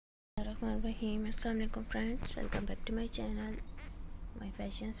बिस्मिल्लाहिर्रहमानिर्रहीम। अस्सलाम वालेकुम friends, welcome back to my channel my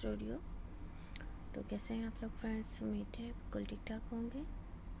fashion studio. तो कैसे हैं आप लोग फ्रेंड्स? उम्मीद है बिल्कुल ठीक ठाक होंगे।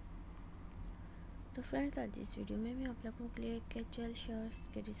 तो फ्रेंड्स, आज इस वीडियो में मैं आप लोगों के लिए कैजुअल शर्ट्स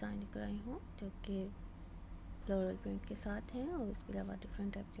के डिज़ाइन लेकर आई हूँ, जो कि फ्लोरल प्रिंट के साथ हैं और उसके अलावा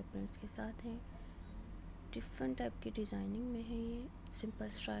डिफरेंट टाइप के प्रिंट्स के साथ हैं। डिफरेंट टाइप की डिज़ाइनिंग में है, ये सिंपल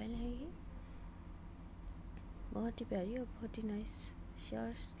स्टाइल है। ये बहुत ही प्यारी और बहुत ही नाइस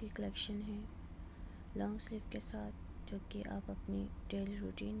शर्ट्स की कलेक्शन है, लॉन्ग स्लीव के साथ, जो कि आप अपनी डेली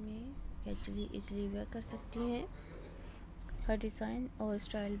रूटीन में कैजुअली इजीली वेयर कर सकती हैं। हर डिज़ाइन और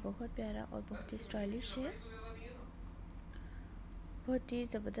स्टाइल बहुत प्यारा और बहुत ही स्टाइलिश है। बहुत ही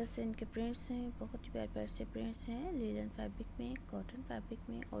ज़बरदस्त इनके प्रिंट्स हैं, बहुत ही प्यारे प्यारे से प्रिंट्स हैं। लीलन फैब्रिक में, कॉटन फैब्रिक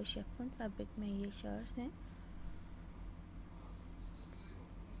में और शिफॉन फैब्रिक में ये शर्ट्स हैं।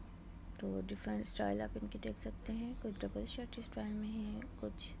 तो डिफरेंट स्टाइल आप इनके देख सकते हैं। कुछ डबल शर्ट स्टाइल में हैं,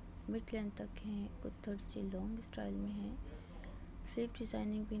 कुछ मिड लेंथ तक हैं, कुछ थोड़ी सी लॉन्ग स्टाइल में हैं। स्लीव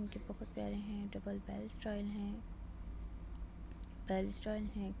डिज़ाइनिंग भी इनके बहुत प्यारे हैं। डबल बेल स्टाइल हैं, बेल स्टाइल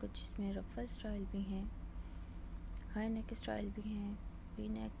हैं, कुछ इसमें रफल स्टाइल भी हैं, हाई नेक स्टाइल भी हैं, वी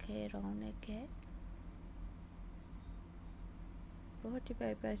नेक है, राउंड नेक है। बहुत ही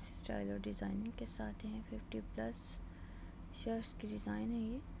प्यारे प्यारे से स्टाइल और डिज़ाइनिंग के साथ हैं। 50+ शर्ट्स की डिज़ाइन है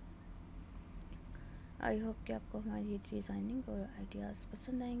ये। आई होप कि आपको हमारी ये डिज़ाइनिंग और आइडियाज़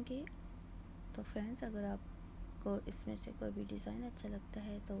पसंद आएंगे। तो फ्रेंड्स, अगर आपको इसमें से कोई भी डिज़ाइन अच्छा लगता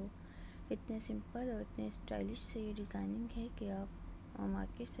है तो इतने सिंपल और इतने स्टाइलिश से ये डिज़ाइनिंग है कि आप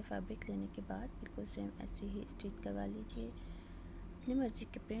मार्केट से फैब्रिक लेने के बाद बिल्कुल सेम ऐसे ही स्टिच करवा लीजिए। अपनी मर्ज़ी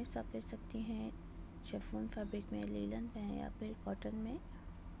के प्रिंट्स आप ले सकती हैं, शिफॉन फैब्रिक में, लीलन में या फिर कॉटन में।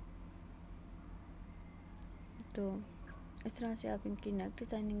 तो इस तरह से आप इनकी नेक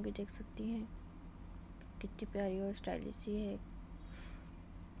डिज़ाइनिंग भी देख सकती हैं, कितनी प्यारी और स्टाइलिश सी है।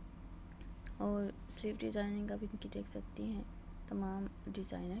 और स्लीव डिज़ाइनिंग आप इनकी देख सकती हैं। तमाम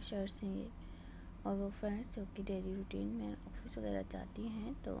डिज़ाइनर शर्ट्स हैं ये। और वो फ्रेंड्स जो कि डेली रूटीन में ऑफिस वगैरह जाती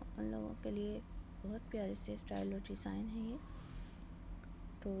हैं, तो उन लोगों के लिए बहुत प्यारे से स्टाइल और डिज़ाइन है ये।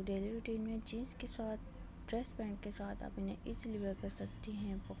 तो डेली रूटीन में जीन्स के साथ, ड्रेस पैंट के साथ आप इन्हें ईज़िली वेयर कर सकती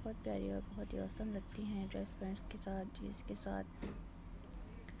हैं। बहुत प्यारी और बहुत ही औसम लगती हैं ड्रेस पैंट्स के साथ, जीन्स के साथ,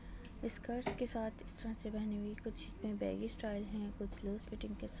 स्कर्ट्स के साथ इस तरह से पहनी हुई। कुछ इसमें बैगी स्टाइल हैं, कुछ लूज़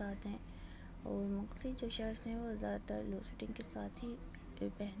फिटिंग के साथ हैं। और मोस्टली जो शर्ट्स हैं वो ज़्यादातर लूज़ फिटिंग के साथ ही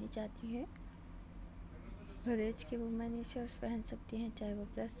पहनी जाती हैं। हर एज के वुमेन ये शर्ट्स पहन सकती हैं, चाहे वो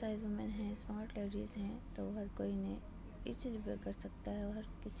प्लस साइज़ वुमेन हैं, स्मार्ट लेडीज़ हैं, तो हर कोई इन्हें ईज़िली वेयर कर सकता है और हर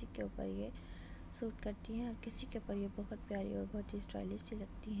किसी के ऊपर ये सूट करती हैं। हर किसी के ऊपर ये बहुत प्यारी और बहुत ही स्टाइलिश सी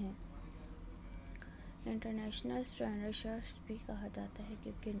लगती हैं। इंटरनेशनल स्टैंडर्ड शर्ट्स भी कहा जाता है,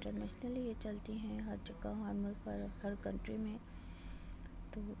 क्योंकि इंटरनेशनली ये चलती हैं हर जगह, हर मुल्क, हर कंट्री में।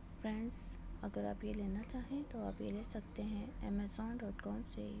 तो फ्रेंड्स, अगर आप ये लेना चाहें तो आप ये ले सकते हैं amazon.com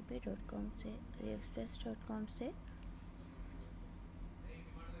से, ebay.com से, aliexpress.com से।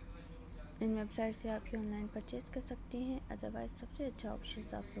 इन वेबसाइट से आप ये ऑनलाइन परचेज़ कर सकती हैं। अदरवाइज़ सबसे अच्छा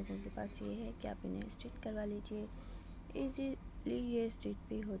ऑप्शन आप लोगों के पास ये है कि आप इन्हें स्टिच करवा लीजिए, ईजीली ये स्टिच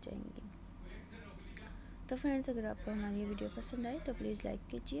भी हो जाएंगी। तो फ्रेंड्स, अगर आपको हमारी ये वीडियो पसंद आए तो प्लीज़ लाइक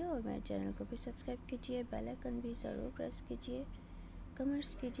कीजिए और मेरे चैनल को भी सब्सक्राइब कीजिए। बेल आइकन भी ज़रूर प्रेस कीजिए।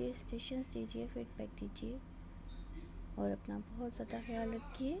 कमेंट्स कीजिए, सजेशंस दीजिए, फीडबैक दीजिए और अपना बहुत ज़्यादा ख्याल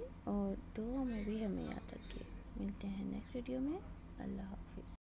रखिए और दुआ में भी हमें याद रखिए। मिलते हैं नेक्स्ट वीडियो में। अल्लाह हाफिज़।